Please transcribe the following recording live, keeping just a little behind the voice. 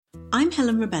I'm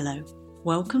Helen Rebello.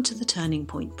 Welcome to the Turning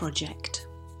Point Project.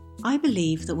 I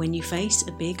believe that when you face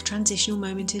a big transitional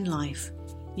moment in life,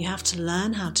 you have to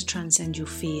learn how to transcend your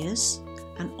fears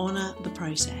and honour the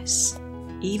process,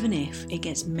 even if it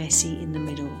gets messy in the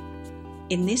middle.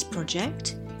 In this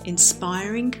project,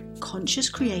 inspiring,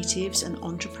 conscious creatives and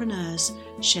entrepreneurs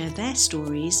share their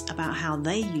stories about how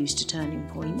they used a turning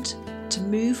point to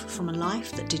move from a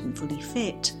life that didn't fully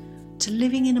fit to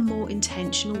living in a more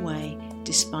intentional way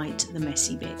despite the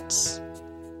messy bits.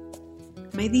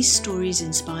 May these stories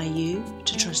inspire you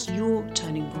to trust your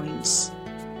turning points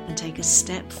and take a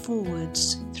step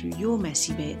forwards through your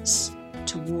messy bits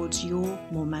towards your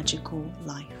more magical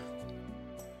life.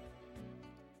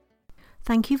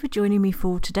 Thank you for joining me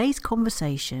for today's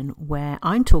conversation where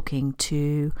I'm talking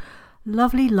to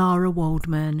lovely Lara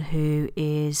Waldman, who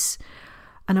is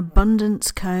an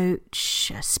abundance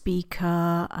coach, a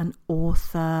speaker, an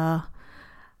author,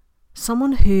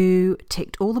 someone who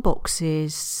ticked all the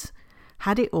boxes,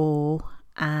 had it all,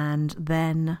 and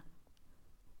then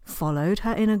followed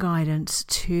her inner guidance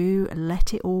to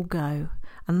let it all go.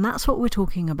 And that's what we're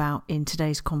talking about in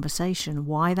today's conversation,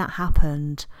 why that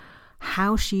happened,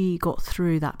 how she got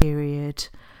through that period,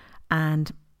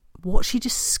 and what she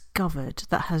discovered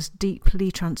that has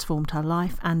deeply transformed her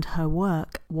life and her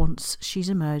work once she's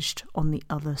emerged on the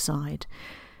other side.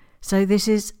 So this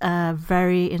is a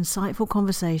very insightful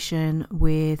conversation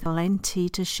with plenty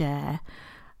to share,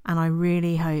 and I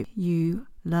really hope you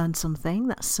learn something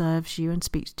that serves you and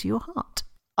speaks to your heart.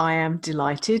 I am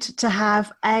delighted to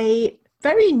have a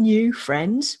very new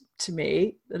friend to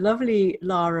me, the lovely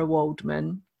Lara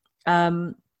Waldman,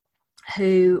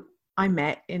 who I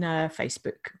met in a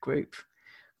Facebook group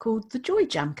called the Joy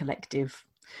Jam Collective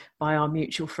by our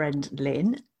mutual friend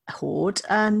Lynn Horde.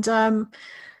 And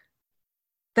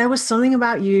there was something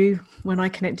about you when I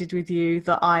connected with you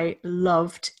that I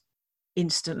loved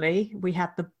instantly. We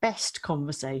had the best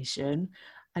conversation.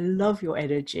 I love your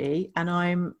energy, and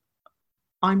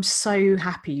I'm so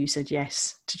happy you said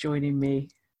yes to joining me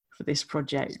for this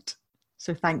project.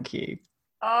 So thank you.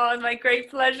 Oh, my great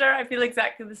pleasure. I feel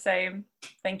exactly the same.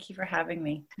 Thank you for having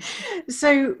me.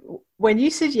 So when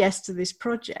you said yes to this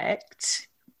project,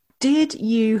 did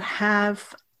you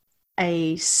have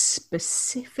a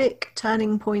specific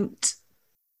turning point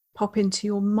pop into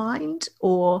your mind,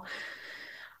 or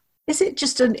is it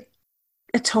just a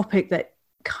topic that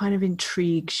kind of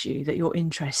intrigues you, that you're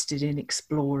interested in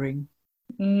exploring?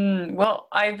 Well,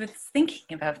 I was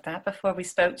thinking about that before we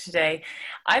spoke today.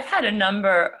 I've had a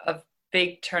number of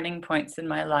big turning points in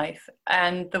my life,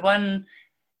 and the one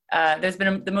there's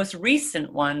been the most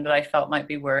recent one that I felt might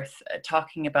be worth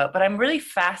talking about, but I'm really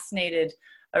fascinated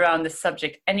around the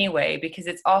subject anyway, because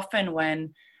it's often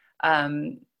when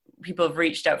people have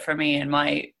reached out for me in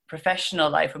my professional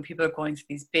life, when people are going through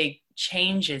these big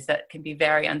changes that can be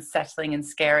very unsettling and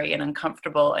scary and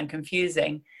uncomfortable and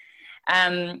confusing.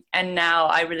 And now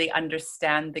I really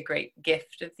understand the great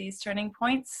gift of these turning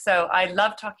points. So I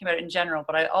love talking about it in general,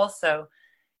 but I also,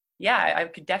 I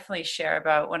could definitely share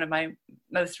about one of my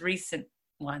most recent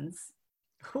ones.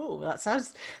 Cool. That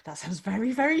sounds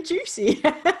very, very juicy.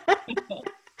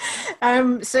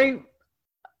 So,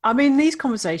 I mean, these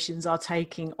conversations are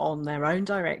taking on their own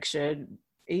direction.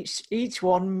 Each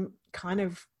one kind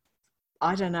of,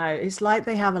 I don't know, it's like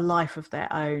they have a life of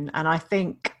their own. And I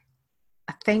think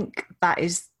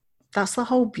that's the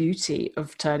whole beauty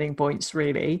of turning points,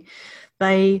 really.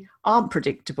 They aren't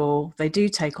predictable. They do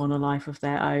take on a life of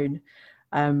their own.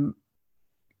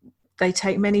 They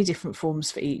take many different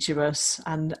forms for each of us,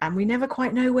 and we never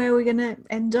quite know where we're going to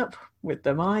end up with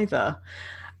them either,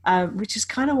 which is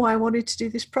kind of why I wanted to do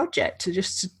this project, to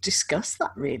discuss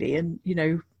that really, and,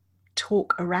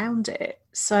 talk around it.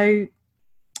 So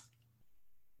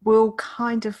we'll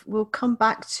come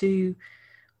back to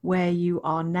where you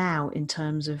are now in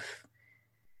terms of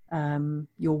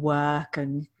your work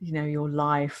and your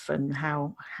life and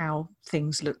how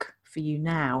things look for you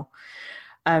now.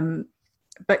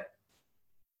 But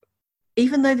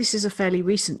even though this is a fairly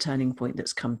recent turning point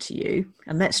that's come to you,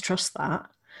 and let's trust that,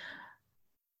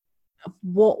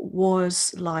 what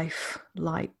was life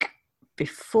like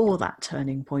before that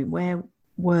turning point? Where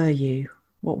were you?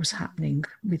 What was happening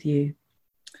with you?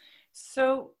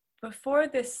 So before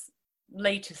this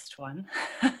latest one,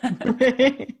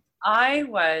 I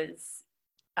was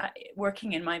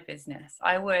working in my business.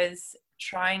 I was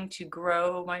trying to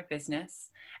grow my business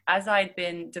as I'd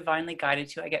been divinely guided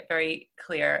to. I get very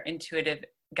clear, intuitive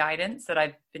guidance that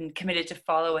I've been committed to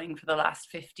following for the last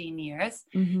 15 years.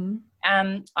 Mm-hmm.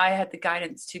 I had the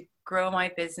guidance to grow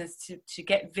my business, to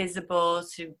get visible,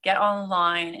 to get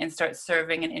online and start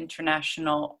serving an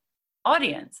international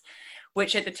audience,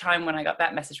 which at the time when I got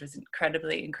that message was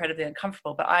incredibly, incredibly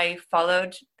uncomfortable. But I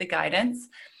followed the guidance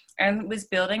and was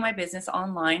building my business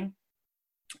online.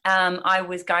 I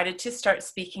was guided to start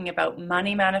speaking about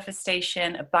money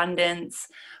manifestation, abundance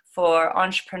for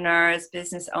entrepreneurs,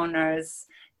 business owners,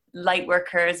 light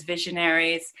workers,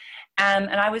 visionaries. And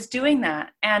I was doing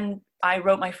that. And I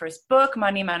wrote my first book,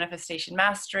 Money Manifestation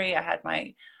Mastery. I had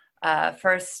my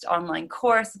first online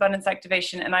course, Abundance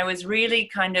Activation, and I was really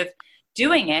kind of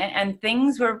doing it, and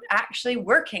things were actually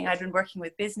working. I'd been working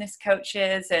with business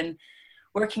coaches and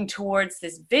working towards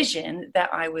this vision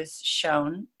that I was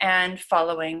shown and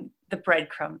following the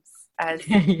breadcrumbs, as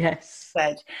yes,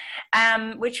 said,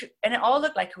 and it all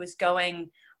looked like it was going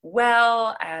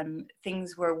well.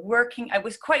 Things were working. It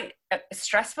was quite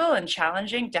stressful and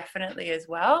challenging, definitely, as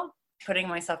well, putting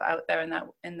myself out there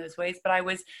in those ways. But I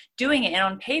was doing it, and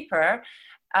on paper,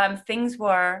 things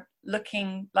were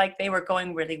looking like they were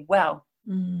going really well.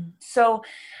 So,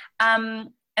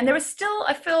 and there was still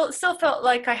felt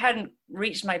like I hadn't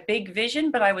reached my big vision,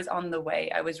 but I was on the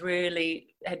way. I was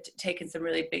had taken some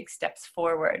really big steps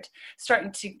forward,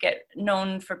 starting to get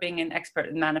known for being an expert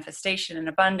in manifestation and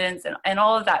abundance and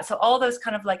all of that. So all those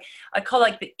kind of like, I call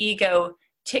like the ego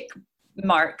tick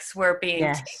marks were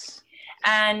being ticked.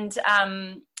 And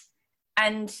on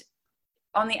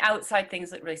the outside,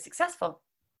 things looked really successful.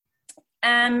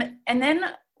 And then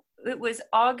it was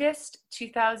August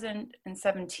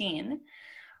 2017.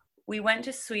 We went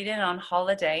to Sweden on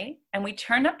holiday, and we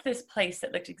turned up to this place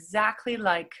that looked exactly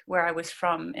like where I was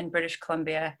from in British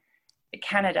Columbia,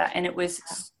 Canada. And it was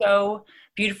so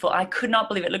beautiful. I could not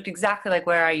believe it. It looked exactly like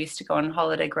where I used to go on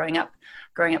holiday growing up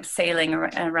sailing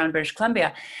around British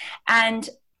Columbia. And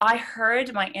I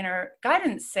heard my inner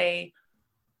guidance say,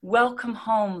 "Welcome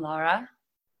home, Laura."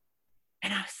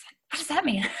 And I was like, what does that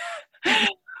mean?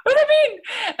 What does that mean?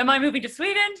 Am I moving to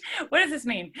Sweden? What does this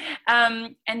mean?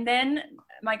 And then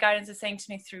my guidance is saying to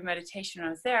me through meditation when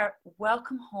I was there,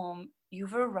 welcome home.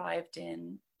 You've arrived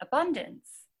in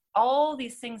abundance. All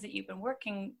these things that you've been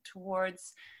working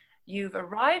towards, you've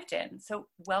arrived in. So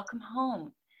welcome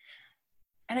home.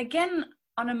 And again,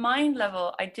 on a mind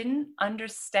level, I didn't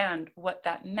understand what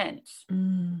that meant.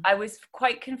 I was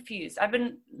quite confused. I've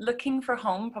been looking for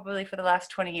home probably for the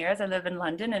last 20 years. I live in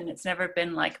London, and it's never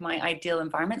been like my ideal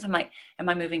environment. So I'm like, am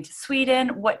I moving to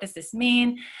Sweden? What does this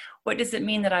mean? What does it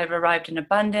mean that I've arrived in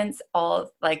abundance?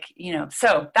 So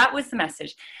that was the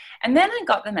message. And then I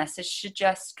got the message to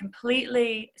just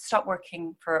completely stop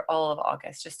working for all of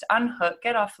August, just to unhook,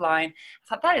 get offline. I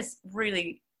thought that is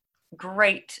really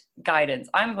great guidance.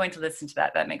 I'm going to listen to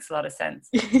that. That makes a lot of sense.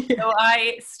 So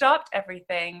I stopped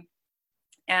everything,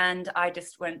 and I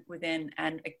just went within,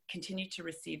 and I continued to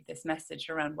receive this message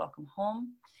around welcome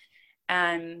home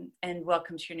and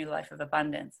welcome to your new life of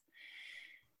abundance.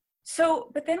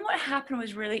 So, but then what happened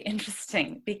was really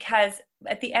interesting, because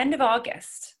at the end of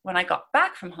August, when I got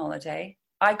back from holiday,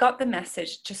 I got the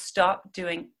message to stop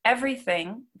doing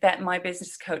everything that my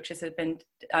business coaches had been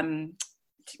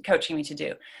coaching me to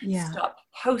do. Stop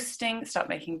posting, stop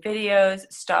making videos,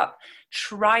 stop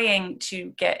trying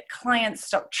to get clients,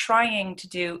 stop trying to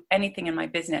do anything in my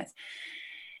business.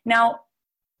 Now,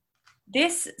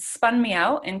 this spun me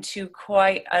out into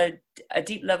quite a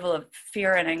deep level of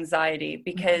fear and anxiety,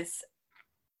 because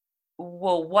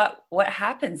well, what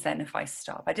happens then if I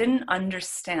stop? I didn't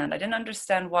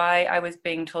understand why I was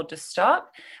being told to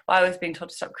stop, why I was being told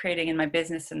to stop creating in my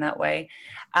business in that way,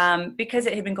 because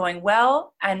it had been going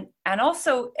well. And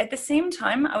also at the same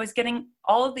time, I was getting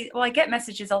I get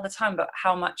messages all the time about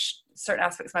how much certain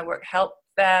aspects of my work help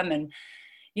them. And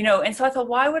so I thought,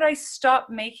 why would I stop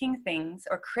making things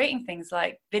or creating things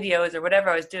like videos or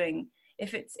whatever I was doing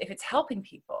if it's helping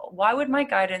people? Why would my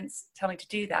guidance tell me to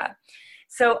do that?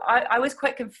 So I was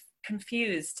quite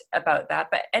confused about that.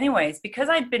 But anyways, because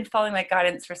I'd been following my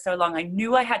guidance for so long, I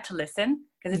knew I had to listen,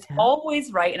 because it's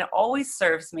always right and it always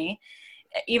serves me,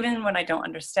 even when I don't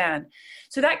understand.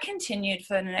 So that continued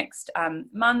for the next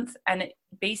month. And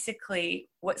basically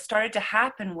what started to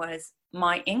happen was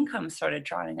my income started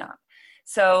drying up.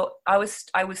 So I was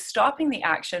stopping the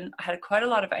action. I had quite a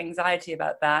lot of anxiety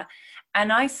about that.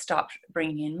 And I stopped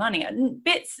bringing in money. And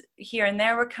bits here and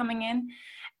there were coming in.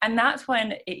 And that's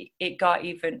when it got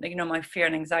even, my fear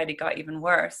and anxiety got even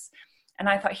worse. And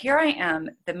I thought, here I am,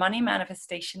 the money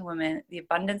manifestation woman, the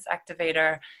abundance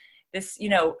activator, this,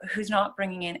 who's not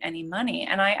bringing in any money.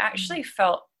 And I actually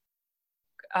felt,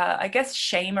 I guess,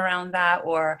 shame around that,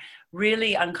 or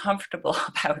really uncomfortable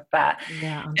about that.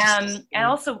 And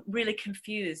also really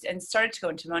confused, and started to go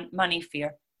into money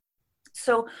fear.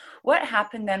 So what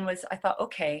happened then was I thought,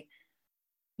 okay,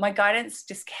 my guidance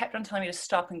just kept on telling me to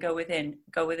stop and go within,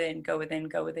 go within, go within,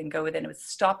 go within, go within. It would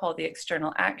stop all the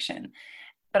external action.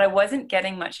 But I wasn't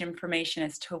getting much information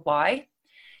as to why.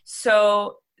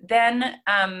 So then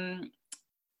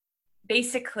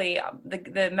basically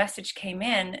the message came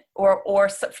in, or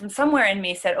from somewhere in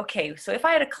me said, okay, so if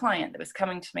I had a client that was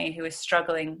coming to me who was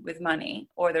struggling with money,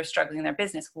 or they're struggling in their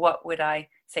business, what would I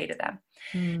say to them?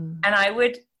 And I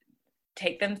would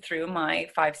take them through my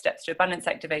 5 steps to abundance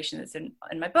activation that's in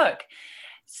my book.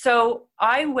 So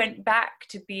I went back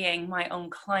to being my own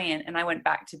client, and I went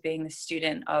back to being the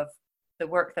student of the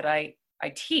work that I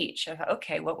teach. I thought,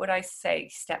 okay, what would I say?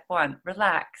 Step 1,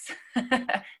 relax.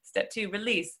 Step 2,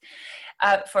 release,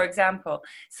 for example.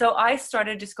 So I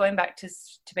started just going back to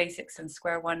basics and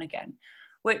square one again,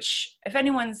 which, if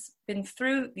anyone's been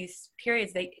through these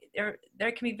periods, they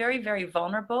can be very, very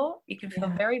vulnerable. You can feel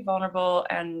very vulnerable,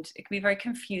 and it can be very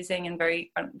confusing and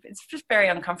it's just very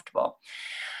uncomfortable.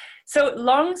 So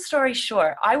long story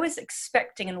short, I was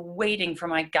expecting and waiting for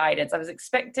my guidance. I was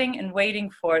expecting and waiting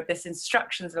for this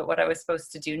instructions about what I was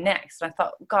supposed to do next. And I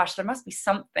thought, gosh, there must be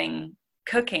something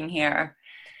cooking here.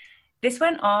 This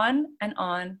went on and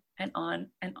on and on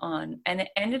and on. And it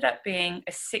ended up being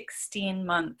a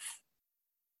 16-month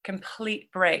complete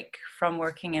break from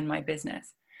working in my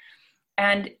business.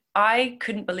 And I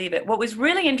couldn't believe it. What was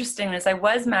really interesting is I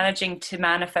was managing to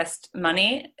manifest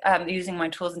money using my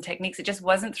tools and techniques. It just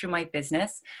wasn't through my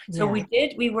business. So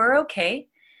we were okay.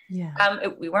 Yeah.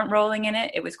 We weren't rolling in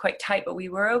it. It was quite tight, but we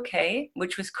were okay,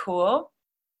 which was cool.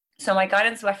 So my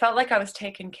guidance, I felt like I was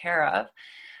taken care of,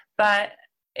 but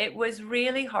it was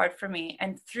really hard for me.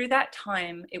 And through that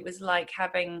time, it was like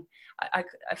having,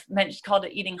 called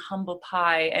it eating humble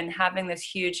pie, and having this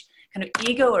huge kind of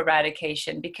ego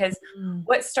eradication, because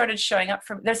what started showing up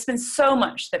there's been so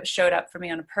much that showed up for me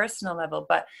on a personal level,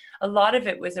 but a lot of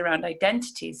it was around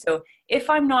identity. So if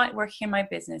I'm not working in my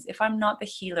business, if I'm not the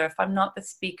healer, if I'm not the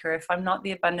speaker, if I'm not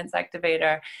the abundance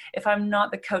activator, if I'm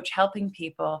not the coach helping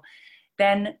people,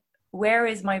 then where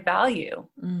is my value?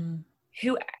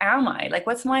 Who am I? Like,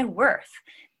 what's my worth?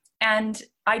 And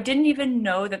I didn't even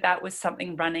know that was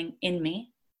something running in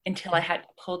me until I had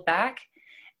pulled back.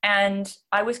 And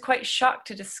I was quite shocked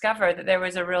to discover that there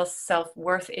was a real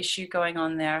self-worth issue going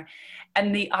on there.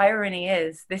 And the irony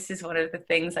is, this is one of the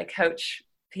things I coach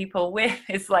people with,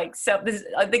 is like,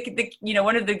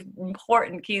 one of the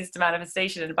important keys to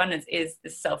manifestation and abundance is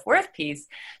the self-worth piece.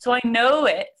 So I know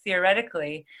it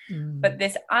theoretically, but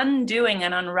this undoing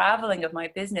and unraveling of my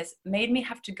business made me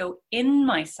have to go in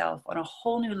myself on a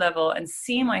whole new level, and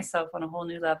see myself on a whole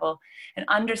new level, and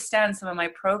understand some of my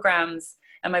programs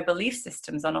and my belief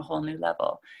systems on a whole new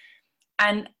level.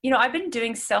 And, I've been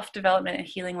doing self-development and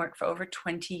healing work for over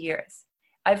 20 years.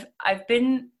 I've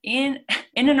been in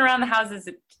and around the houses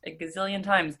a gazillion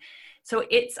times. So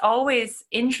it's always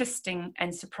interesting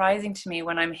and surprising to me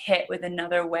when I'm hit with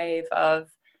another wave of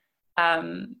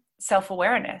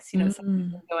self-awareness,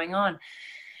 something going on.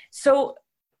 So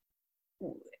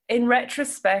in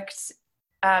retrospect,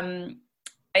 in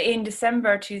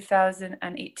December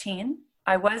 2018,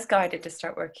 I was guided to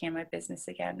start working in my business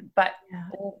again. But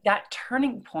that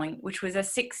turning point, which was a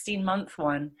 16-month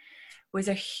one, was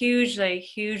a hugely,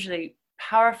 hugely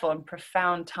powerful and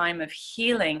profound time of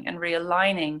healing and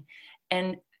realigning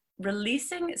and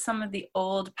releasing some of the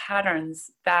old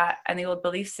patterns and the old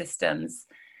belief systems,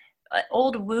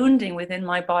 old wounding within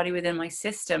my body, within my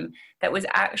system, that was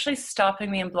actually stopping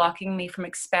me and blocking me from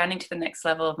expanding to the next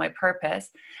level of my purpose,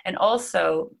 and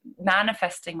also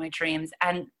manifesting my dreams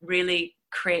and really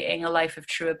creating a life of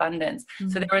true abundance.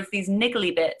 So there was these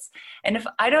niggly bits. And if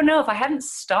I hadn't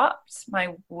stopped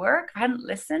my work, I hadn't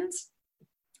listened,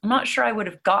 I'm not sure I would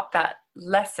have got that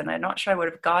lesson. I'm not sure I would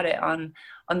have got it on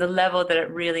the level that I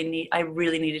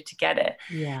really needed to get it.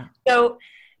 Yeah. So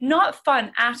not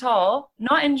fun at all,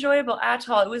 not enjoyable at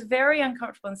all. It was very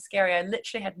uncomfortable and scary. I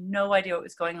literally had no idea what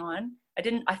was going on.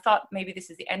 I thought maybe this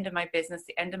is the end of my business,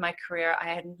 the end of my career. I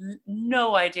had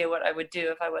no idea what I would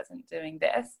do if I wasn't doing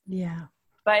this. Yeah.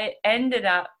 But it ended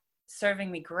up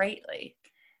serving me greatly.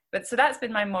 But so that's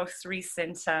been my most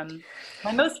recent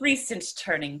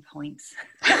turning point.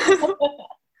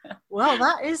 Well,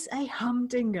 that is a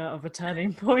humdinger of a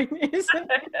turning point,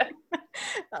 isn't it?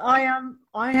 I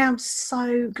am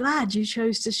so glad you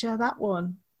chose to share that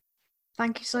one.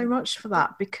 Thank you so much for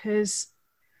that, because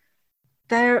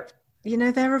there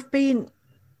have been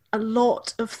a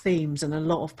lot of themes and a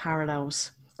lot of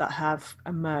parallels that have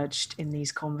emerged in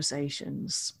these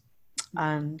conversations.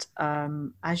 And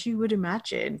as you would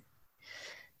imagine,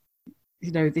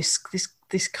 this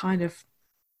kind of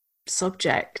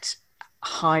subject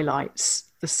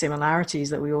highlights the similarities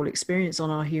that we all experience on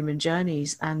our human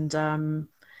journeys. And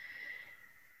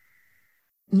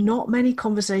not many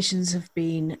conversations have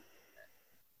been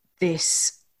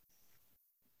this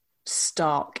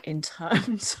stark in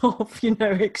terms of, you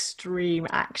know, extreme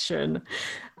action,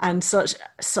 and such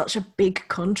a big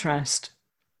contrast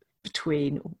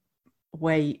between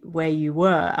where you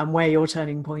were and where your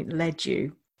turning point led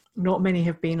you. Not many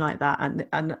have been like that,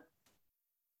 and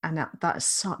that's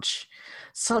such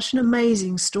an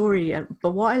amazing story.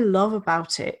 But what I love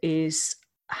about it is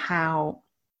how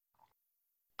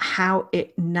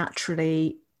it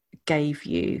naturally gave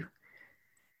you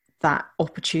that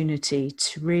opportunity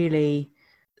to really,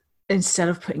 instead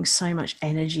of putting so much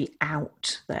energy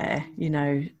out there, you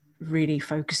know, really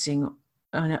focusing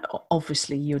on it.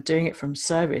 Obviously you're doing it from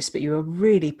service, but you were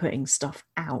really putting stuff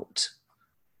out.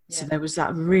 Yeah. So there was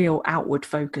that real outward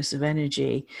focus of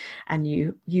energy, and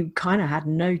you kind of had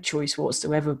no choice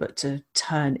whatsoever but to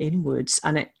turn inwards.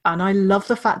 And I love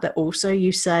the fact that also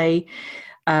you say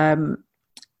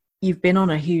you've been on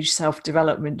a huge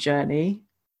self-development journey,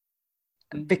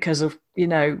 because of, you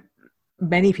know,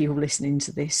 many people listening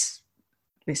to this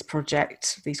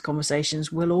project, these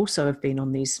conversations, will also have been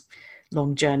on these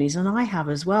long journeys, and I have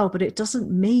as well. But it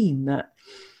doesn't mean that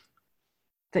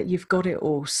you've got it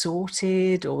all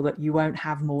sorted, or that you won't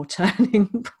have more turning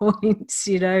points.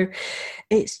 You know,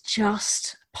 it's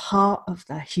just part of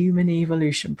the human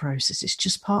evolution process. It's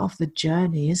just part of the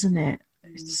journey, isn't it?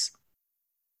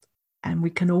 And we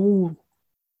can all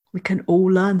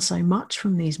learn so much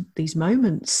from these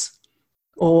moments,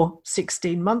 or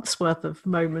 16 months worth of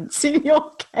moments in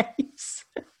your case.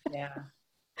 Yeah.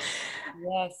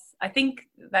 Yes. I think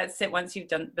that's it. Once you've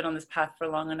been on this path for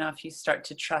long enough, you start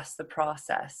to trust the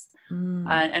process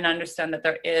and understand that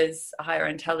there is a higher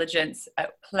intelligence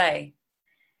at play.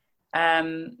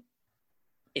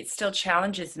 It still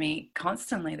challenges me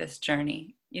constantly, this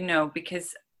journey, you know,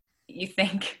 because you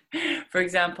think, for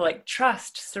example, like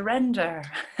trust, surrender,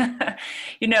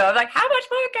 you know, I'm like, how much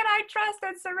more can I trust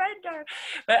and surrender?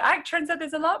 But it turns out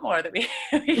there's a lot more that we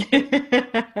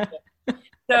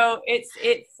so it's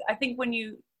I think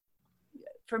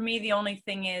for me, the only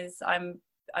thing is I'm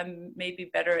maybe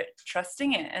better at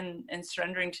trusting it and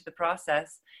surrendering to the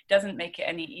process. It doesn't make it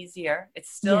any easier.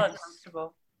 It's still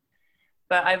uncomfortable,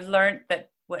 but I've learned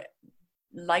that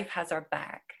life has our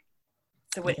back.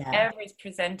 So whatever is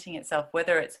presenting itself,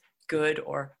 whether it's good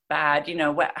or bad, you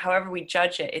know, however we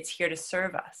judge it, it's here to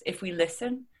serve us. If we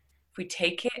listen, if we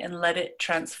take it and let it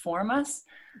transform us,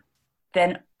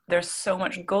 then there's so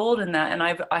much gold in that. And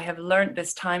I have learned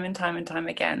this time and time and time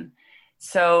again.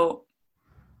 So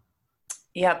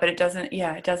yeah, but it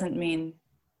doesn't mean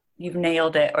you've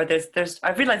nailed it, or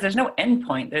I've realized there's no end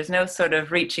point. There's no sort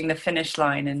of reaching the finish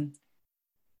line and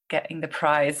getting the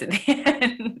prize at the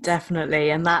end.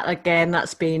 Definitely. And that, again,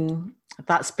 that's been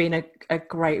a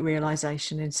great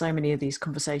realization in so many of these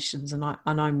conversations, and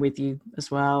I'm with you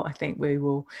as well. I think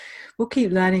we'll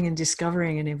keep learning and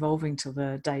discovering and evolving till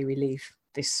the day we leave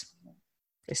this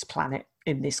planet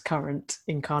in this current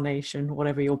incarnation,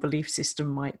 whatever your belief system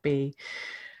might be.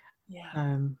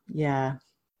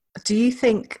 Do you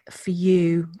think for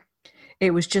you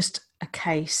it was just a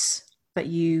case that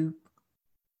you'd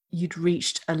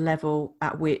reached a level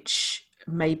at which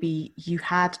maybe you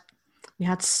had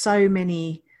so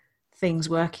many things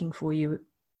working for you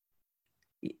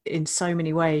in so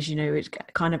many ways, you know, it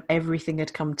kind of everything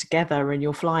had come together and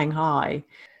you're flying high,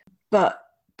 but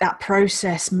that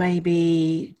process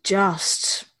maybe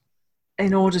just,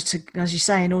 in order to, as you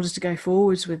say, in order to go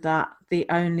forwards with that, the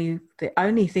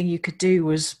only thing you could do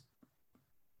was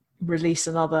release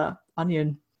another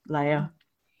onion layer.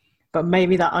 But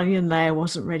maybe that onion layer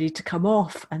wasn't ready to come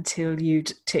off until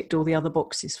you'd ticked all the other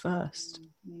boxes first.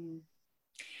 Mm-hmm.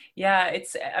 Yeah, it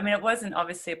wasn't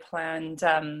obviously a planned,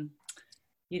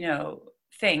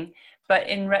 thing, but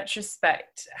in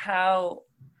retrospect,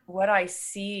 what I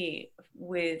see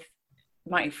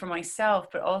for myself,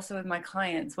 but also with my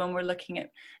clients, when we're looking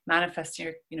at manifesting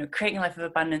or, you know, creating a life of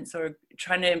abundance or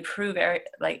trying to improve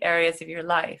areas of your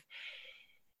life,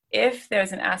 if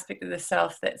there's an aspect of the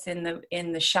self that's in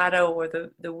the shadow or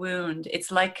the wound,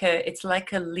 it's like a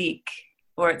leak,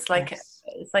 or it's like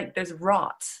there's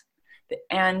rot.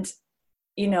 And,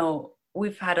 you know,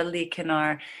 we've had a leak in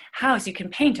our house. You can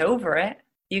paint over it,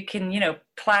 you can, you know,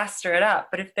 plaster it up,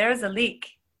 but if there's a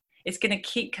leak, it's going to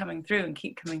keep coming through and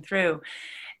keep coming through.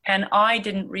 And I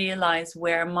didn't realize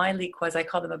where my leak was. I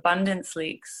call them abundance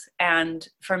leaks. And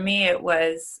for me, it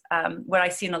was what I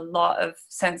see in a lot of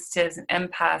sensitives and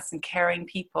empaths and caring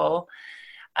people,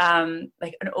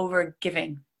 like an over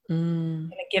giving,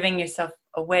 giving yourself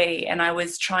away, and I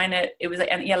was trying to, it was like,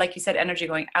 and yeah, like you said, energy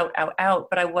going out, out, out,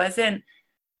 but I wasn't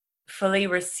fully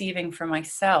receiving for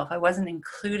myself. I wasn't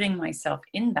including myself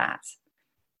in that.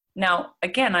 Now,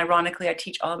 again, ironically, I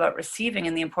teach all about receiving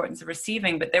and the importance of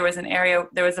receiving, but there was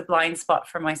a blind spot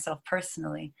for myself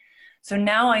personally. So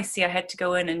now I see I had to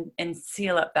go in and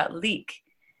seal up that leak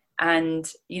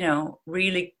and,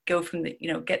 really go from the,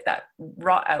 get that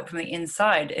rot out from the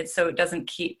inside. So it doesn't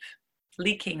keep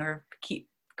leaking or keep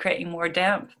creating more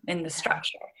damp in the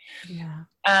structure. Yeah.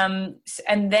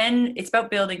 And then it's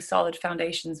about building solid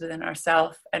foundations within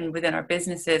ourselves and within our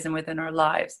businesses and within our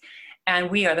lives.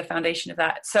 And we are the foundation of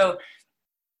that. So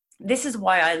this is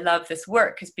why I love this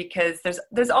work, is because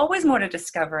there's always more to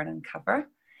discover and uncover.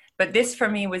 But this for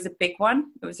me was a big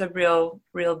one. It was a real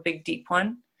big, deep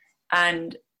one.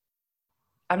 And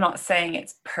I'm not saying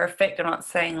it's perfect. I'm not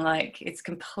saying like it's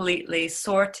completely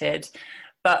sorted,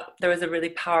 but there was a really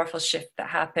powerful shift that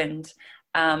happened.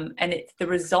 And the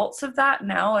results of that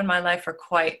now in my life are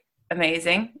quite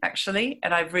amazing, actually.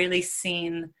 And I've really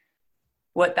seen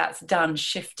what that's done.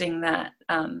 Shifting that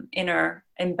inner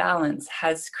imbalance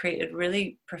has created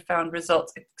really profound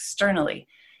results externally.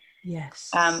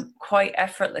 Yes. Quite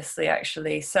effortlessly,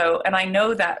 actually. So, and I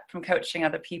know that from coaching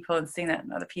other people and seeing that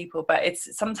in other people, but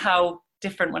it's somehow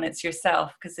different when it's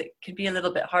yourself, because it can be a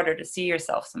little bit harder to see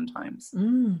yourself sometimes.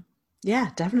 Yeah,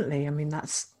 definitely. I mean,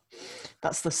 that's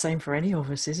the same for any of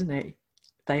us, isn't it?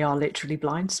 They are literally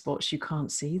blind spots. You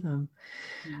can't see them.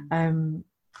 And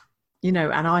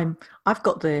I've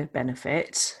got the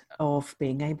benefit of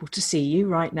being able to see you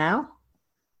right now.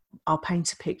 I'll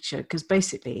paint a picture, because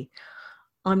basically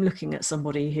I'm looking at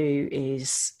somebody who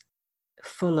is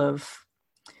full of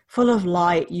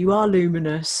light. You are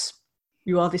luminous.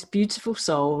 You are this beautiful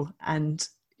soul, and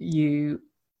you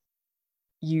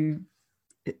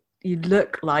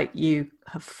look like you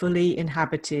have fully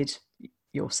inhabited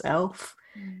yourself,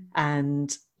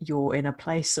 and you're in a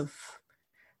place of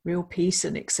real peace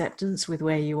and acceptance with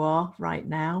where you are right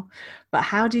now. But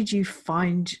how did you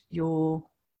find your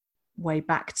way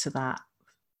back to that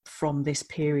from this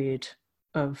period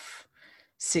of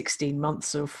 16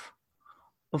 months of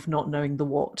not knowing the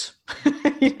what,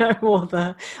 or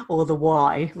the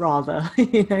why rather?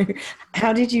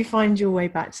 How did you find your way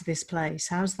back to this place?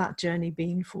 How's that journey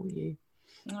been for you?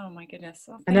 Oh my goodness.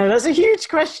 Well, I know that's a huge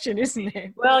question, isn't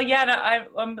it? Well, yeah, no,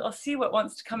 I'll see what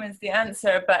wants to come as the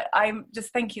answer, but I'm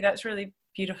just, thank you. That's really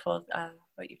beautiful,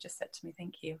 what you've just said to me.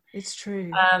 Thank you. It's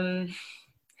true.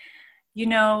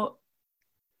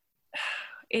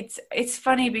 It's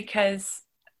funny because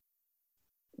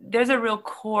there's a real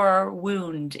core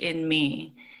wound in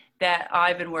me that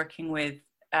I've been working with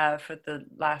for the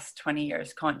last 20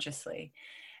 years consciously.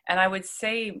 And I would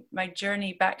say my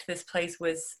journey back to this place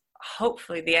was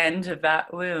hopefully the end of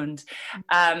that wound,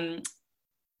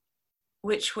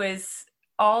 which really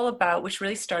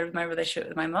started with my relationship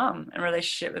with my mom and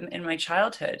relationship in my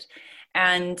childhood.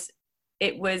 And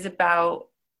it was about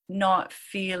not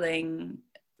feeling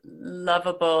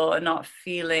lovable and not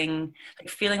feeling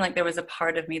like there was a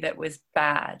part of me that was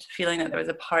bad, feeling that there was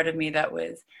a part of me that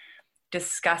was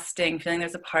disgusting, feeling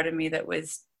there's a part of me that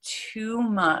was too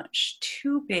much,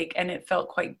 too big, and it felt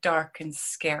quite dark and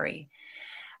scary.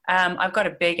 I've got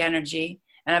a big energy,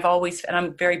 and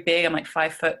I'm very big. I'm like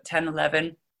 5'10",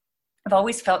 11. I've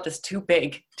always felt just too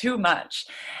big, too much.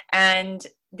 And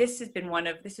this is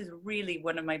really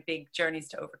one of my big journeys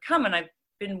to overcome. And I've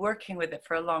been working with it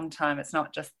for a long time. It's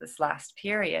not just this last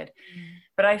period.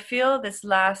 But I feel this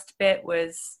last bit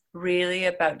was really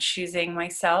about choosing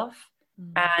myself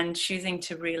and choosing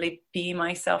to really be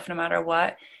myself no matter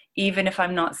what. Even if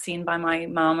I'm not seen by my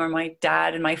mom or my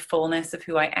dad in my fullness of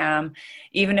who I am,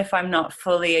 even if I'm not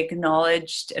fully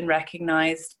acknowledged and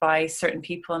recognized by certain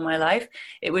people in my life,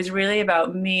 it was really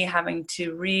about me having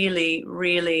to really,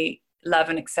 really love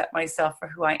and accept myself for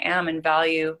who I am and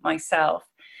value myself.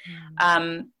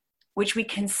 Which you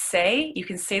can say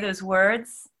those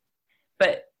words,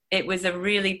 but it was a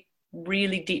really,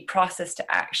 really deep process to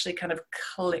actually kind of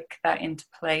click that into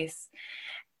place.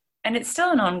 And it's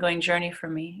still an ongoing journey for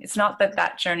me. It's not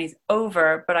that journey's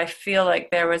over, but I feel like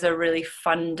there was a really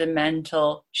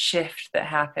fundamental shift that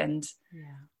happened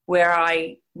where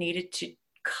I needed to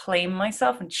claim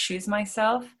myself and choose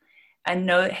myself and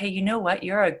know that, hey, you know what?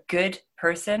 You're a good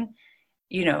person.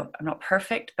 I'm not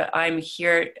perfect, but I'm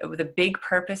here with a big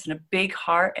purpose and a big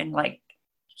heart and like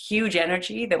huge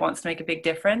energy that wants to make a big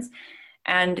difference.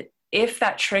 And if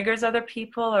that triggers other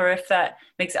people or if that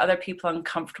makes other people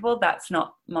uncomfortable, that's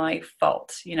not my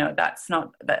fault. That's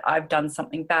not that I've done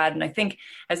something bad. And I think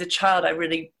as a child, I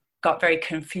really got very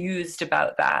confused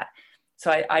about that.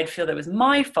 So I'd feel that it was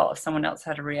my fault if someone else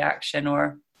had a reaction,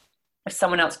 or if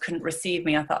someone else couldn't receive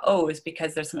me, I thought, oh, it's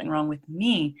because there's something wrong with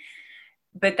me.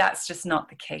 But that's just not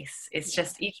the case. It's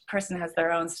just each person has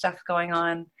their own stuff going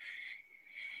on.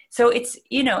 So it's,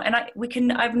 you know, and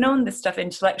I've known this stuff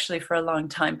intellectually for a long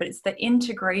time, but it's the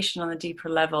integration on a deeper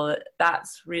level.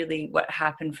 That's really what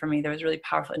happened for me. There was really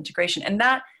powerful integration. And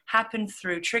that happened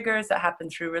through triggers, that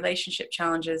happened through relationship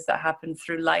challenges, that happened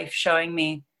through life showing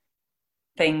me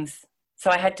things. So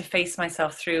I had to face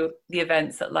myself through the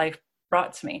events that life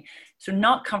brought to me. So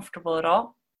not comfortable at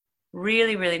all.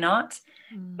 Really, really not.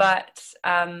 But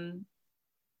I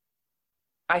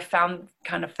found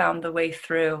the way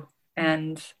through,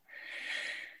 and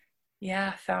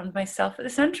found myself at the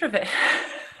center of it.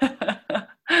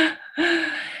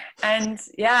 And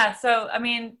so I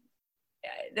mean,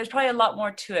 there's probably a lot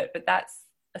more to it, but that's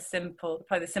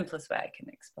probably the simplest way I can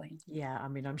explain. Yeah, I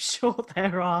mean, I'm sure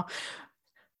there are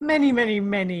many, many,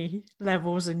 many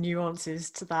levels and nuances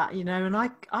to that, you know, and I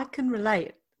can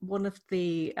relate. One of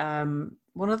the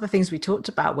things we talked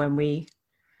about when we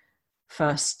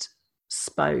first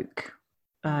spoke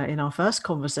in our first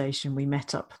conversation, we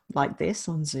met up like this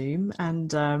on Zoom,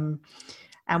 and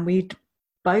we'd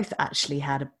both actually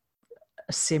had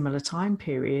a similar time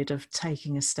period of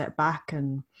taking a step back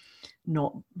and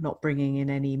not bringing in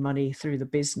any money through the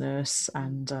business,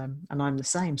 and I'm the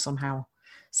same. Somehow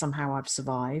I've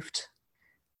survived,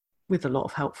 with a lot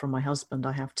of help from my husband,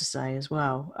 I have to say, as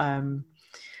well.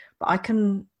 But I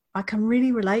can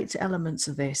really relate to elements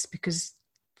of this, because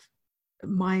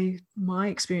my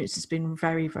experience has been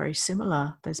very, very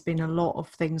similar. There's been a lot of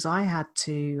things I had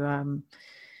to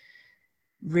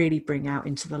really bring out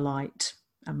into the light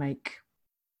and make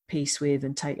peace with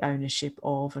and take ownership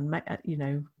of, and you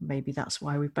know, maybe that's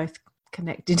why we've both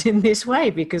connected in this way,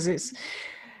 because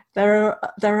there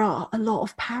are a lot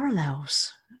of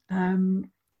parallels.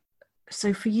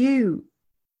 So for you,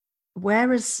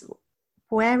 where has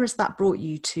that brought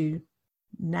you to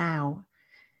now,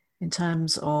 in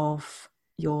terms of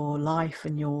your life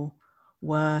and your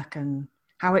work, and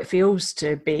how it feels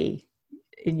to be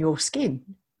in your skin?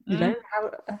 You know,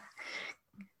 how,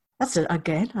 that's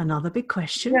again another big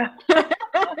question. Yeah. but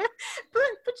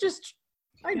just,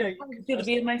 I know you feel to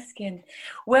be in my skin.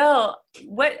 Well,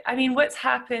 what's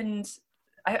happened?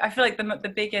 I feel like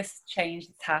the biggest change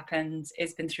that's happened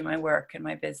has been through my work and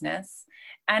my business,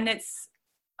 and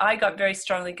I got very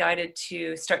strongly guided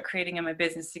to start creating in my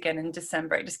business again in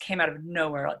December. It just came out of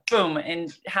nowhere, like boom,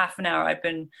 in half an hour. I've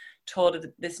been told of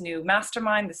this new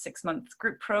mastermind, the 6-month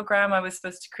group program I was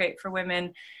supposed to create for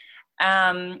women.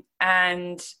 And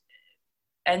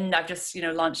I've just, you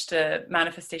know, launched a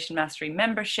Manifestation Mastery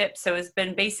membership. So it's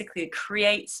been basically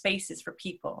create spaces for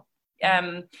people.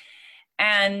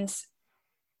 And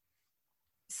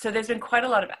so there's been quite a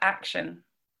lot of action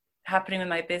happening in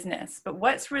my business. But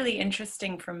what's really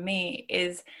interesting for me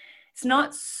is it's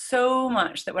not so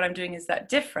much that what I'm doing is that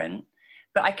different,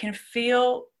 but I can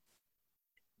feel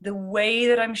the way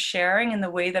that I'm sharing and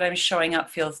the way that I'm showing up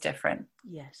feels different.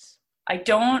 Yes.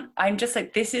 I'm just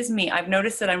like, this is me. I've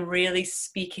noticed that I'm really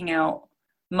speaking out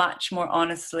much more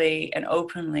honestly and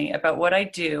openly about what I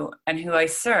do and who I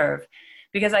serve.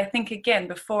 Because I think, again,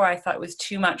 before I thought it was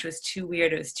too much, it was too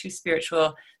weird, it was too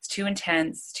spiritual, it's too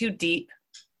intense, too deep.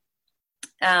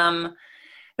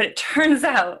 But it turns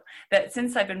out that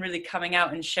since I've been really coming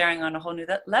out and sharing on a whole new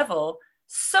level,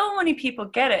 so many people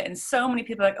get it, and so many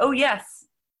people are like, oh yes,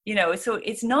 you know, so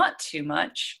it's not too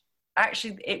much.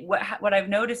 Actually, what I've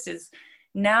noticed is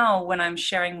now when I'm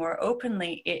sharing more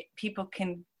openly, people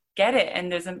can get it,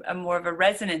 and there's a more of a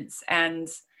resonance, and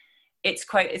it's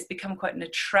become quite an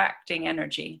attracting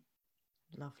energy.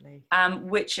 Lovely.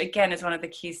 Which again is one of the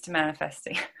keys to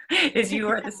manifesting, is you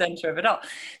are at the center of it all.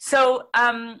 So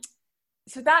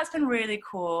so that's been really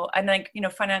cool. And like, you know,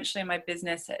 financially in my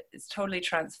business, it's totally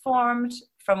transformed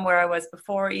from where I was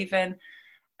before even.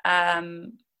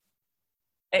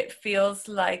 It feels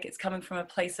like it's coming from a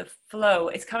place of flow.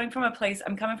 I'm coming from a place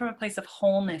of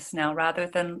wholeness now rather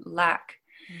than lack.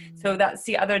 So that's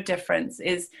the other difference.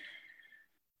 Is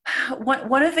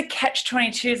one of the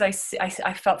catch-22s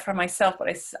I felt for myself, but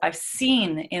I've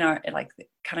seen in our like the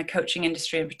kind of coaching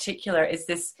industry in particular, is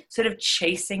this sort of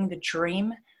chasing the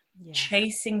dream,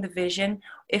 chasing the vision.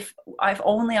 If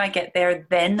I get there,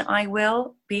 then I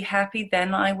will be happy,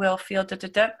 then I will feel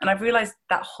da-da-da. And I've realized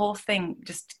that whole thing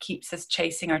just keeps us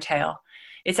chasing our tail.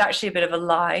 It's actually a bit of a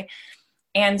lie.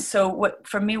 And so what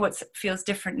feels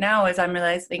different now is I'm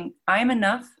realizing I'm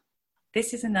enough.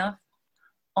 This is enough.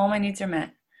 All my needs are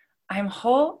met. I'm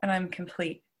whole and I'm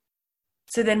complete.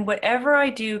 So then whatever I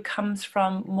do comes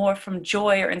from more from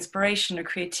joy or inspiration or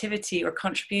creativity or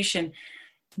contribution,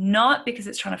 not because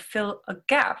it's trying to fill a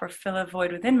gap or fill a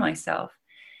void within myself.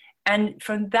 And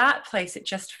from that place, it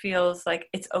just feels like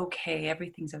it's okay,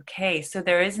 everything's okay. So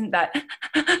there isn't that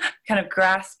kind of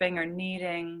grasping or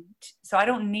needing. So I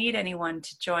don't need anyone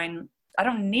to join. I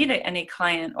don't need any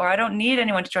client, or I don't need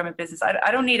anyone to join my business.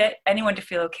 I don't need anyone to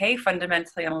feel okay.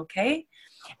 Fundamentally, I'm okay.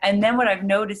 And then what I've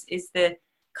noticed is the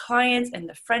clients and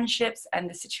the friendships and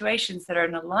the situations that are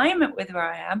in alignment with where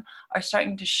I am are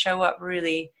starting to show up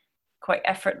really quite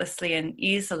effortlessly and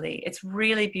easily. It's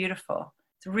really beautiful.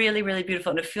 It's really, really beautiful.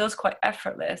 And it feels quite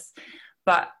effortless,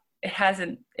 but it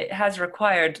has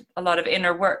required a lot of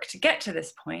inner work to get to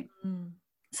this point.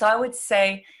 So I would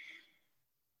say,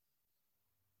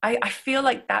 I feel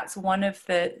like that's one of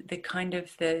the kind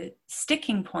of the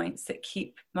sticking points that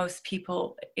keep most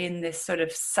people in this sort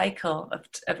of cycle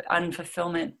of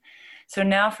unfulfillment. So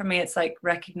now for me, it's like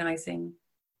recognizing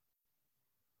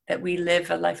that we live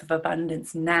a life of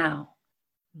abundance now.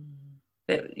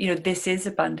 That, you know, this is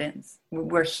abundance.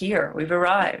 We're here. We've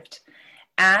arrived.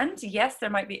 And yes, there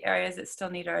might be areas that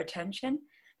still need our attention,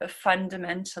 but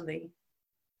fundamentally,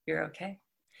 you're okay.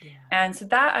 Yeah. And so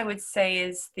that, I would say,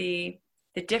 is the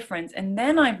difference. And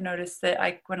then I've noticed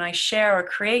that when I share or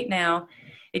create now,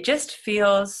 it just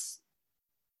feels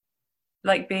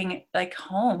like being like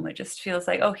home. It just feels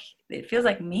like, oh, it feels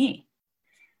like me.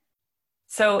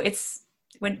 So it's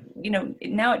when, you know,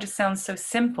 now it just sounds so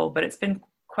simple, but it's been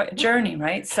quite a journey,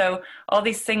 right? So all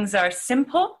these things are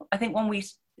simple. I think when we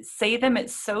say them,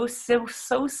 it's so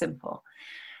simple.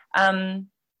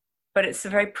 But it's a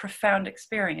very profound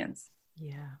experience.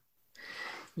 Yeah.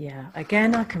 Yeah,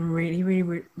 again, I can really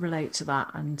relate to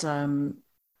that. And,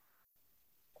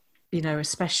 you know,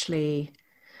 especially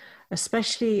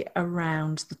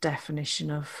around the definition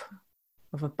of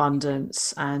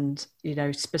abundance, and, you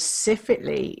know,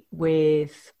 specifically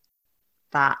with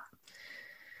that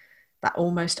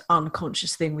almost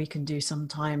unconscious thing we can do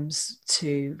sometimes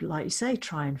to, like you say,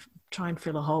 try and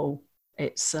fill a hole.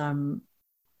 It's,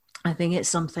 I think it's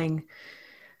something,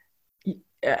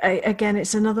 again,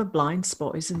 it's another blind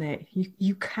spot, isn't it?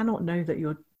 You cannot know that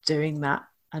you're doing that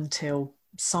until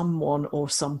someone or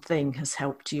something has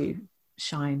helped you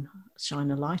shine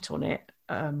a light on it.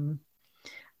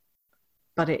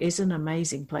 But it is an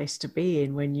amazing place to be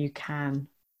in when you can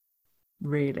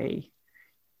really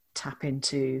tap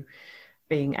into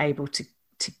being able to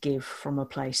give from a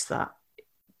place that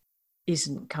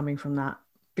isn't coming from that,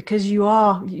 because you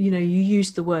are, you know, you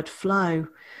use the word flow.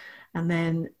 And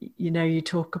then, you know, you were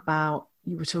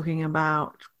talking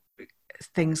about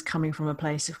things coming from a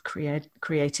place of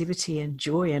creativity and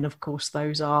joy. And of course,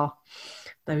 those are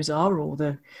all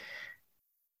the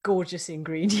gorgeous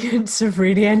ingredients of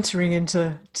really entering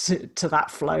into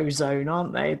that flow zone,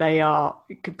 aren't they? They are,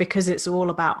 because it's all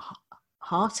about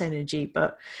heart energy.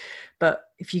 But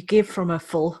if you give from a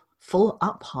full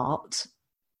up heart,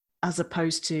 as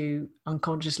opposed to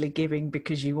unconsciously giving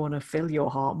because you want to fill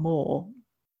your heart more,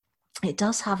 it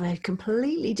does have a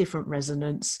completely different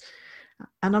resonance.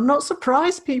 And I'm not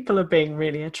surprised people are being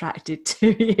really attracted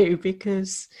to you,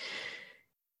 because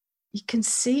you can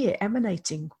see it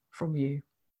emanating from you.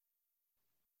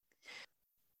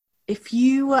 If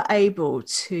you were able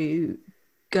to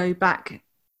go back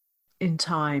in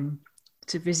time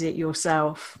to visit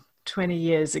yourself 20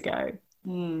 years ago,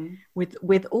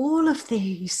 with all of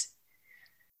these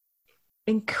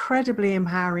incredibly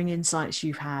empowering insights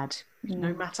you've had,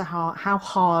 no matter how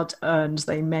hard earned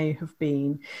they may have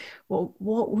been, what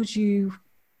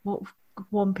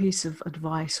one piece of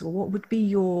advice, or what would be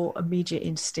your immediate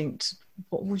instinct?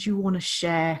 What would you want to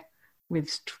share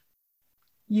with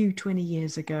you 20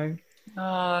 years ago?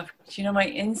 Oh, do you know, my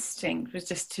instinct was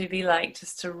just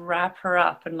to wrap her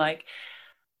up and like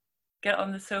get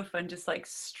on the sofa and just like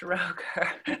stroke her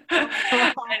and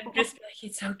just be like,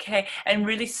 it's okay, and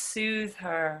really soothe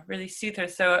her.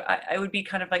 So I would be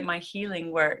kind of like my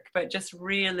healing work, but just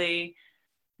really,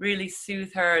 really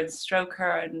soothe her and stroke her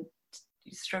and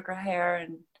stroke her hair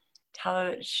and tell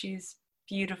her that she's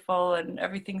beautiful and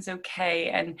everything's okay,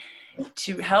 and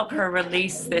to help her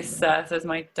release this, so there's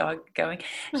my dog going,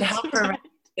 to help her release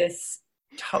this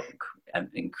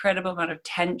incredible amount of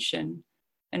tension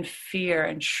and fear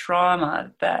and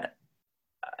trauma that,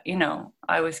 you know,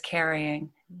 I was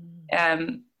carrying.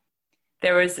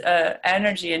 There was an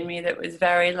energy in me that was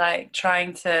very like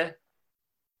trying to,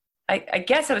 I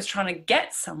guess I was trying to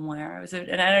get somewhere. It was an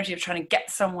energy of trying to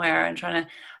get somewhere and trying to,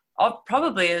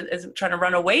 probably as trying to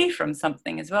run away from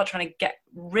something as well, trying to get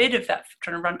rid of that,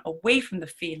 trying to run away from the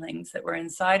feelings that were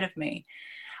inside of me.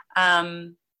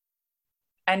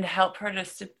 and help her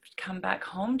just to come back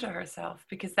home to herself,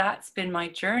 because that's been my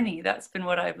journey. That's been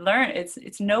what I've learned.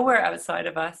 It's nowhere outside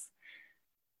of us.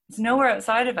 It's nowhere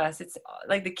outside of us. It's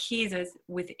like the keys is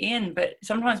within, but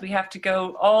sometimes we have to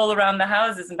go all around the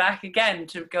houses and back again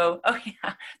to go, oh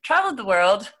yeah, traveled the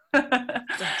world.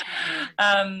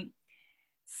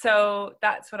 So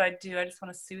that's what I do. I just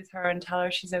want to soothe her and tell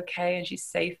her she's okay and she's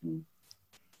safe, and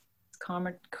calm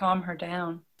her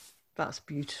down. That's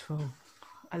beautiful.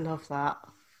 I love that.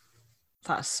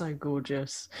 That's so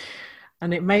gorgeous.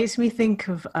 And it makes me think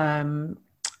of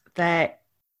that.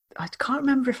 I can't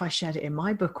remember if I shared it in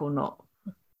my book or not.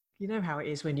 You know how it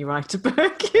is when you write a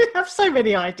book. You have so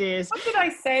many ideas. What did I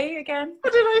say again?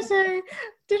 What did I say?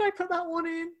 Did I put that one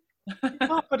in? You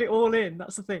can't put it all in.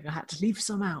 That's the thing. I had to leave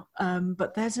some out.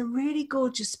 But there's a really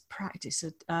gorgeous practice.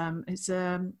 It's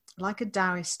like a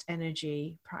Taoist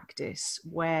energy practice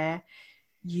where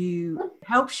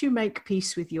helps you make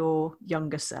peace with your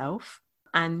younger self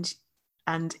and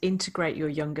integrate your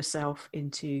younger self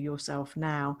into yourself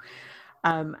now.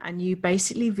 And you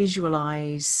basically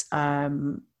visualize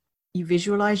younger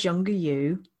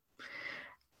you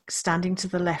standing to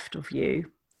the left of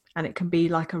you, and it can be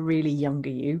like a really younger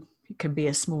you. It can be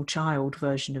a small child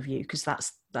version of you, because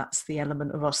that's the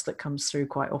element of us that comes through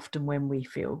quite often when we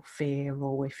feel fear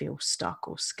or we feel stuck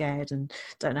or scared and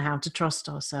don't know how to trust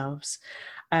ourselves.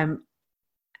 And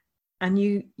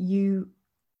you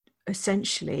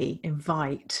essentially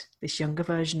invite this younger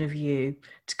version of you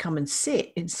to come and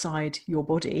sit inside your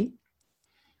body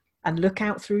and look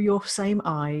out through your same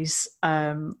eyes,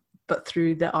 but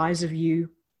through the eyes of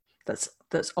you that's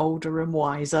older and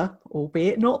wiser,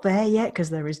 albeit not there yet, because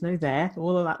there is no there,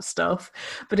 all of that stuff.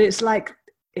 But it's a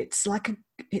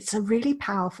really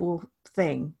powerful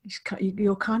thing.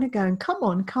 You're kind of going, come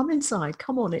on, come inside,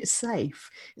 come on, it's safe,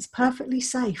 it's perfectly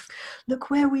safe. Look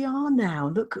where we are now.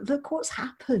 Look what's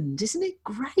happened. Isn't it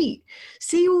great?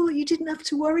 See, you didn't have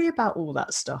to worry about all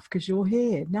that stuff because you're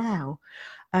here now.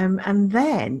 And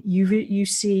then you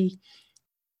see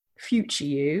future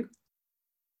you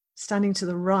standing to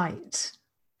the right,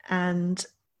 and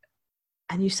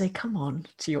you say, come on,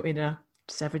 to your inner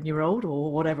 7-year-old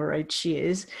or whatever age she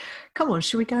is, come on,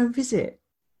 should we go and visit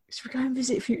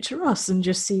future us and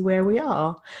just see where we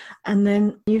are? And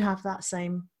then you have that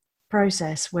same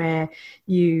process where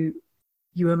you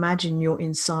imagine you're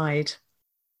inside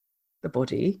the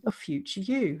body of future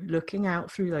you, looking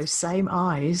out through those same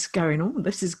eyes, going, oh,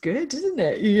 this is good, isn't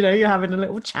it? You're having a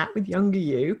little chat with younger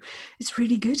you. It's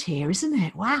really good here, isn't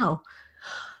it? Wow,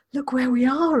 look where we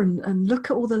are, and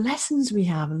look at all the lessons we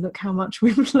have, and look how much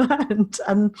we've learned.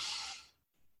 And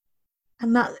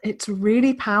that it's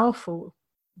really powerful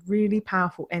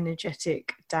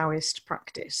energetic Taoist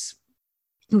practice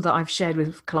that I've shared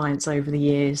with clients over the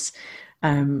years.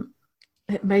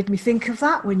 It made me think of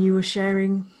that when you were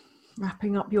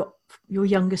wrapping up your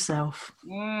younger self.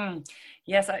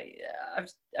 Yes, I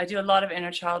do a lot of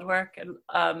inner child work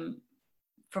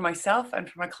for myself and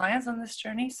for my clients on this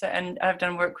journey. So, and I've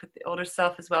done work with the older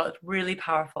self as well. It's really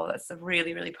powerful. That's a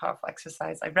really, really powerful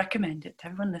exercise. I recommend it to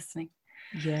everyone listening.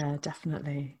 Yeah,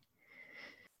 definitely.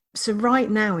 So right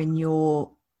now in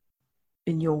your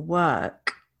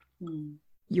work,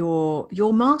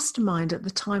 your mastermind at the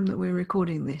time that we're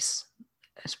recording this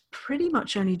has pretty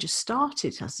much only just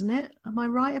started, hasn't it? Am I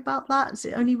right about that? Is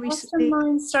it only recently?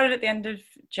 Mastermind started at the end of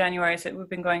January, so we've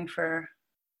been going for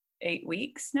 8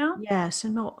 weeks now. Yeah,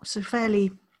 so fairly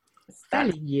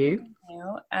new.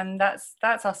 And that's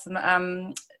awesome.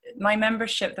 My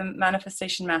membership, the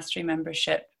Manifestation Mastery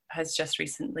membership, has just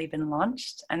recently been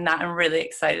launched, and that I'm really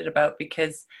excited about,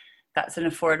 because that's an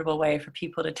affordable way for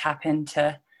people to tap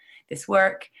into this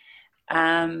work.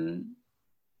 So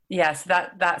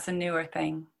that's a newer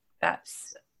thing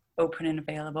that's open and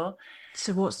available.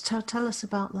 So tell us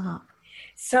about that.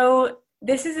 So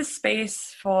this is a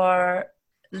space for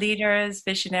leaders,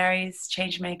 visionaries,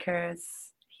 change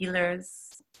makers,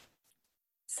 healers,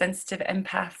 sensitive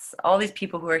empaths, all these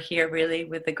people who are here really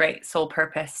with the great soul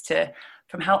purpose to,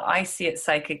 from how I see it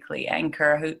psychically,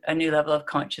 anchor a new level of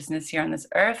consciousness here on this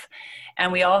earth.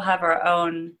 And we all have our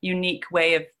own unique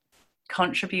way of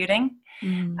contributing,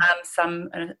 some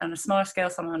on a smaller scale,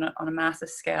 some on a massive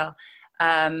scale.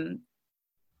 And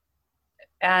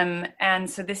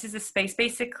so this is a space,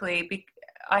 basically,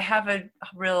 I have a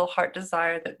real heart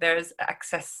desire that there's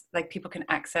access, like people can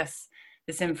access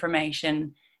this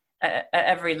information at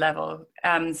every level.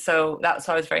 So that's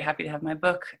why I was very happy to have my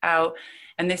book out.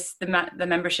 And the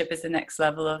membership is the next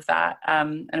level of that,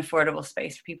 an affordable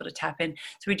space for people to tap in.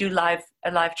 So we do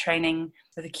a live training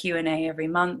with a Q&A every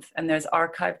month, and there's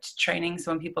archived training.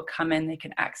 So when people come in, they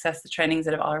can access the trainings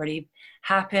that have already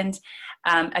happened.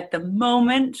 At the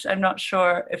moment, I'm not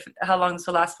sure how long this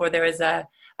will last for. There is a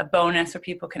bonus where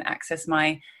people can access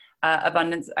my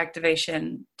Abundance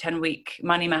Activation 10-week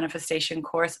money manifestation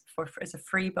course as a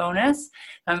free bonus.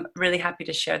 I'm really happy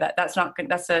to share that.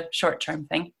 That's a short-term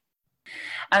thing.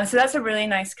 So that's a really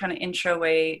nice kind of intro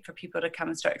way for people to come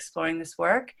and start exploring this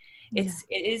work. It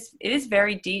is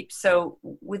very deep. So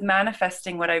with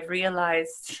manifesting, what I've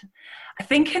realized, I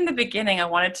think in the beginning I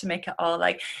wanted to make it all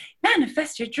like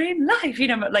manifest your dream life,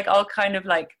 like all kind of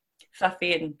like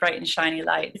fluffy and bright and shiny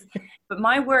lights. But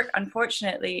my work,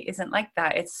 unfortunately, isn't like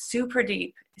that. It's super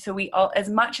deep. So we all, as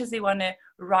much as they want to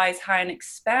rise high and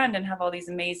expand and have all these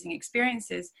amazing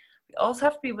experiences, we also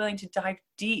have to be willing to dive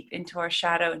deep into our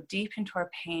shadow and deep into our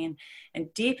pain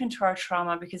and deep into our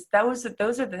trauma, because those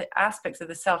are the aspects of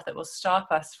the self that will stop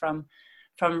us from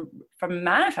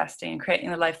manifesting and creating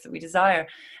the life that we desire.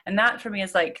 And that for me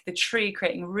is like the tree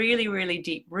creating really, really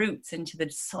deep roots into the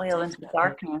soil, into the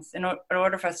darkness, in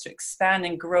order for us to expand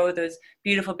and grow those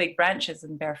beautiful big branches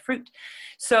and bear fruit.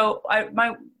 So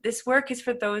this work is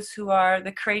for those who are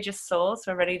the courageous souls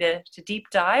who are ready to deep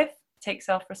dive, take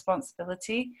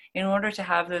self-responsibility in order to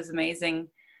have those amazing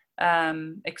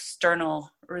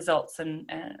external results and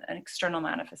external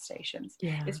manifestations.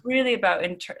 It's really about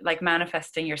like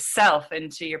manifesting yourself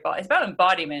into your body. It's about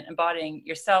embodiment, embodying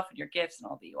yourself and your gifts and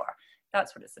all that you are.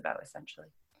 That's what it's about, essentially.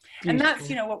 Beautiful. And that's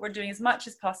what we're doing as much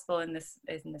as possible in this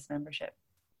membership.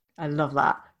 I love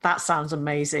that. That sounds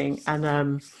amazing.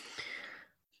 And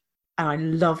I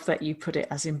love that you put it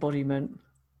as embodiment,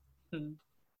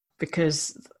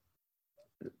 because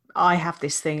I have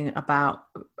this thing about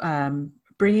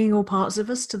bringing all parts of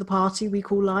us to the party we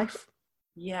call life.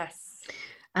 Yes.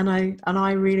 And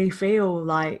I really feel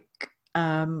like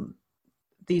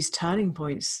these turning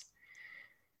points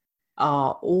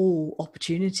are all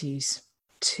opportunities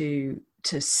to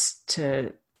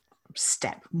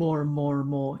step more and more and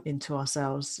more into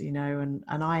ourselves, and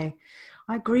I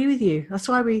agree with you. That's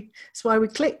why we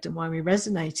clicked and why we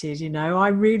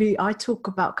resonated. I talk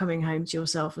about coming home to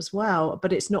yourself as well,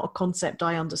 but it's not a concept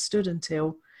I understood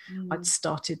until I'd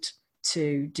started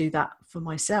to do that for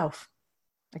myself.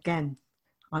 Again,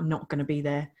 I'm not going to be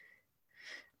there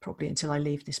probably until I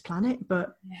leave this planet,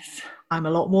 but yes, I'm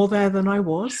a lot more there than I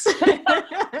was.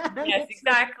 Yes,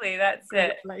 exactly. That's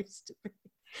it. Place to be.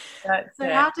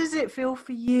 How does it feel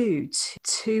for you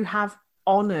to have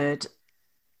honoured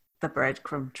the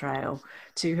breadcrumb trail,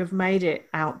 to have made it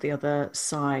out the other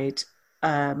side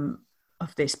of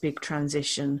this big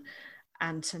transition,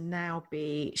 and to now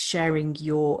be sharing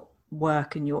your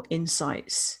work and your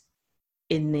insights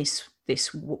in this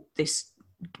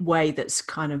way that's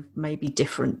kind of maybe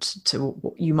different to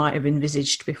what you might have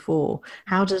envisaged before?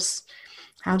 How does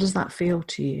that feel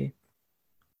to you?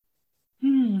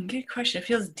 Good question. It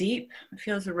feels deep. It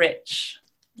feels rich.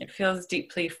 It feels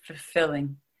deeply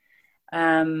fulfilling.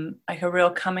 Like a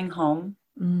real coming home.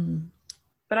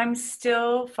 But I'm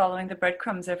still following the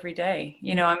breadcrumbs every day.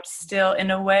 I'm still,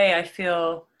 in a way, I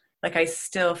feel like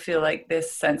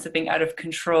this sense of being out of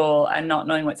control and not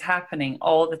knowing what's happening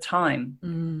all the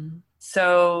time.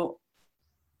 So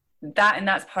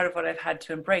that's part of what I've had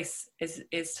to embrace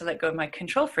is to let go of my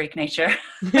control freak nature.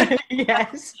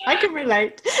 Yes, I can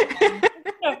relate.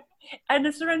 And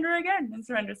to surrender again and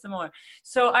surrender some more.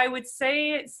 So I would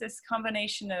say it's this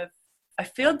combination of, I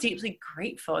feel deeply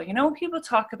grateful. When people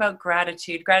talk about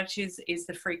gratitude is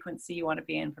the frequency you want to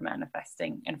be in for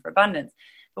manifesting and for abundance.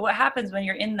 But what happens when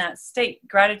you're in that state?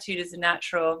 Gratitude is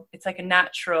it's like a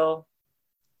natural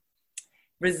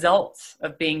result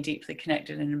of being deeply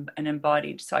connected and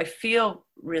embodied. So I feel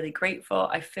really grateful.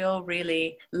 I feel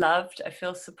really loved. I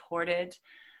feel supported.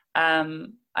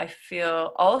 I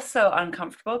feel also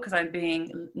uncomfortable because I'm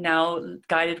being now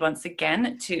guided once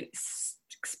again to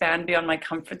expand beyond my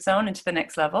comfort zone into the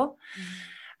next level.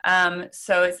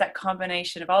 So it's that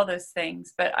combination of all those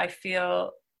things. But I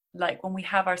feel like when we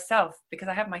have ourselves, because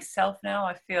I have myself now,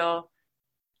 I feel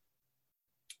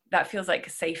that feels like a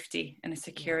safety and a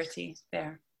security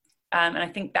there. And I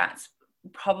think that's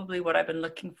probably what I've been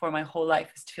looking for my whole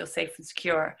life, is to feel safe and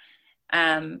secure.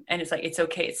 And it's like, it's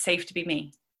okay. It's safe to be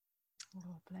me.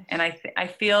 And I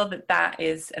feel that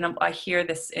is, and I hear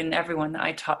this in everyone that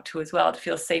I talk to as well, to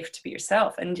feel safe to be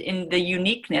yourself and in the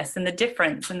uniqueness and the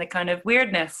difference and the kind of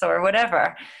weirdness or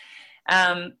whatever.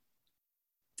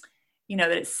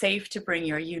 that it's safe to bring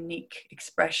your unique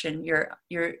expression, your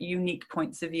unique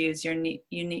points of views, your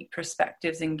unique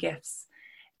perspectives and gifts.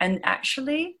 And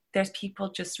actually, there's people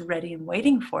just ready and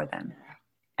waiting for them.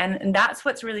 And that's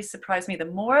what's really surprised me. The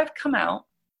more I've come out,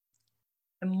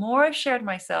 the more I've shared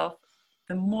myself,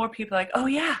 the more people are like, oh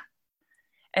yeah.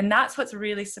 And that's what's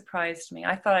really surprised me.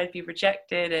 I thought I'd be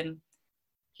rejected, and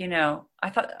I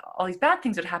thought all these bad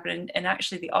things would happen, and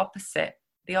actually the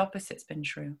opposite's been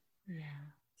true. Yeah.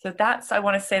 So I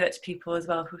want to say that to people as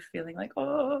well who are feeling like,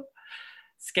 oh,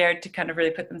 scared to kind of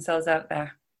really put themselves out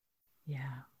there.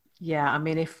 Yeah. I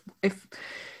mean, if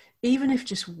even if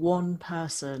just one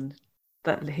person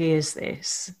that hears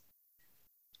this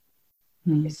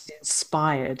is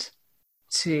inspired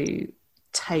to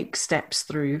take steps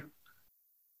through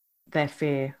their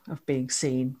fear of being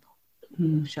seen,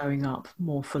 showing up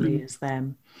more fully as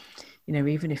them,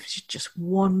 even if just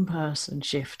one person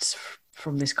shifts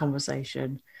from this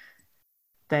conversation,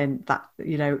 then that,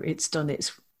 it's done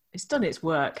its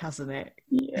work, hasn't it?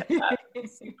 Yeah,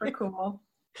 that's super cool.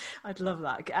 I'd love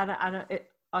that. And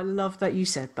I love that you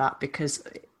said that, because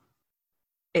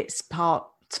it's part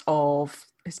of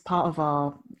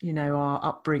our, our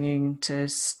upbringing to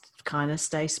kind of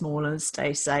stay small and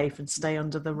stay safe and stay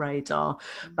under the radar.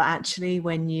 But actually,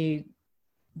 when you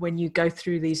go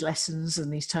through these lessons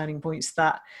and these turning points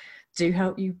that do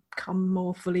help you come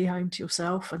more fully home to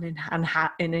yourself and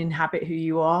inhabit who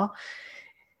you are,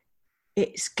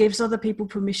 it gives other people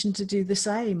permission to do the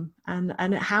same.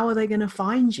 And how are they going to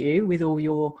find you with all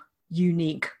your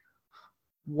unique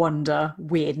wonder,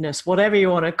 weirdness, whatever you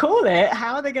want to call it?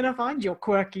 How are they going to find your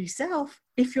quirky self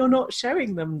if you're not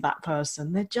showing them that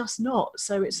person? They're just not.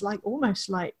 So it's like almost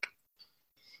like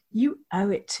you owe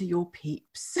it to your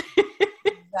peeps.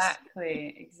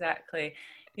 Exactly.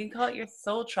 You can call it your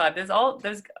soul tribe.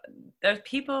 There's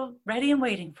people ready and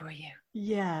waiting for you.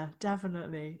 Yeah,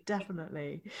 definitely.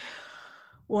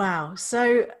 Wow.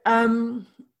 So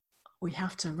we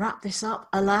have to wrap this up.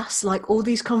 Alas, like all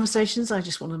these conversations, I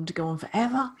just want them to go on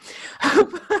forever.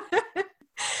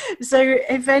 So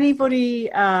if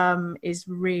anybody is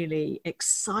really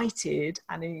excited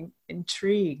and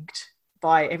intrigued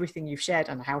by everything you've shared,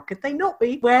 and how could they not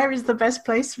be, where is the best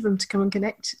place for them to come and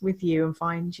connect with you and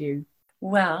find you?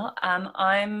 Well,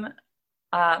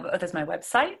 there's my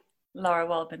website,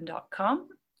 laurawaldman.com.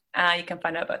 You can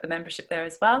find out about the membership there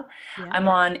as well. Yeah. I'm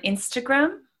on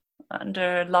Instagram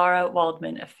under Laura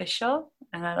Waldman Official,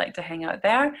 and I like to hang out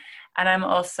there. And I'm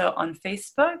also on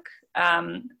Facebook.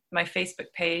 My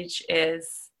Facebook page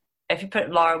is, if you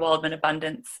put Laura Waldman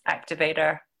Abundance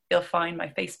Activator, you'll find my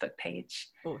Facebook page.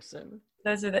 Awesome.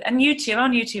 And YouTube,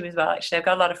 on YouTube as well, actually. I've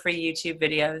got a lot of free YouTube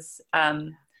videos.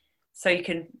 So you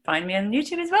can find me on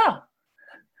YouTube as well.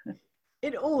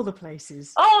 In all the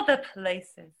places. All the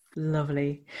places.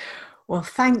 Lovely. Well,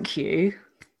 thank you.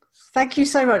 Thank you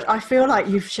so much. I feel like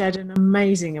you've shared an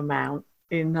amazing amount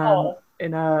in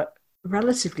a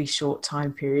relatively short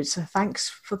time period. So thanks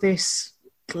for this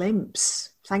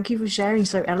glimpse. Thank you for sharing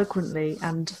so eloquently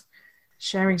and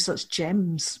sharing such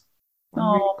gems.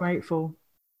 I'm really grateful.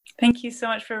 Thank you so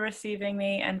much for receiving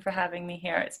me and for having me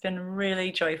here. It's been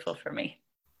really joyful for me.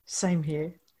 Same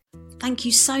here. Thank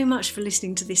you so much for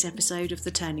listening to this episode of the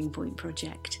Turning Point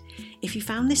Project. If you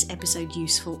found this episode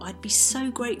useful, I'd be so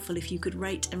grateful if you could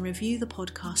rate and review the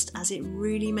podcast, as it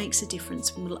really makes a difference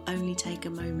and will only take a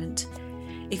moment.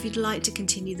 If you'd like to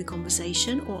continue the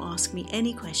conversation or ask me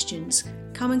any questions,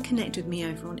 come and connect with me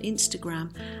over on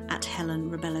Instagram at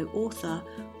Helen Rebello Author,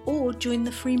 or join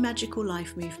the free Magical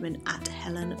Life movement at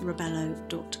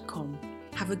helenrebello.com.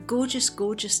 Have a gorgeous,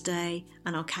 gorgeous day,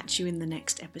 and I'll catch you in the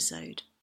next episode.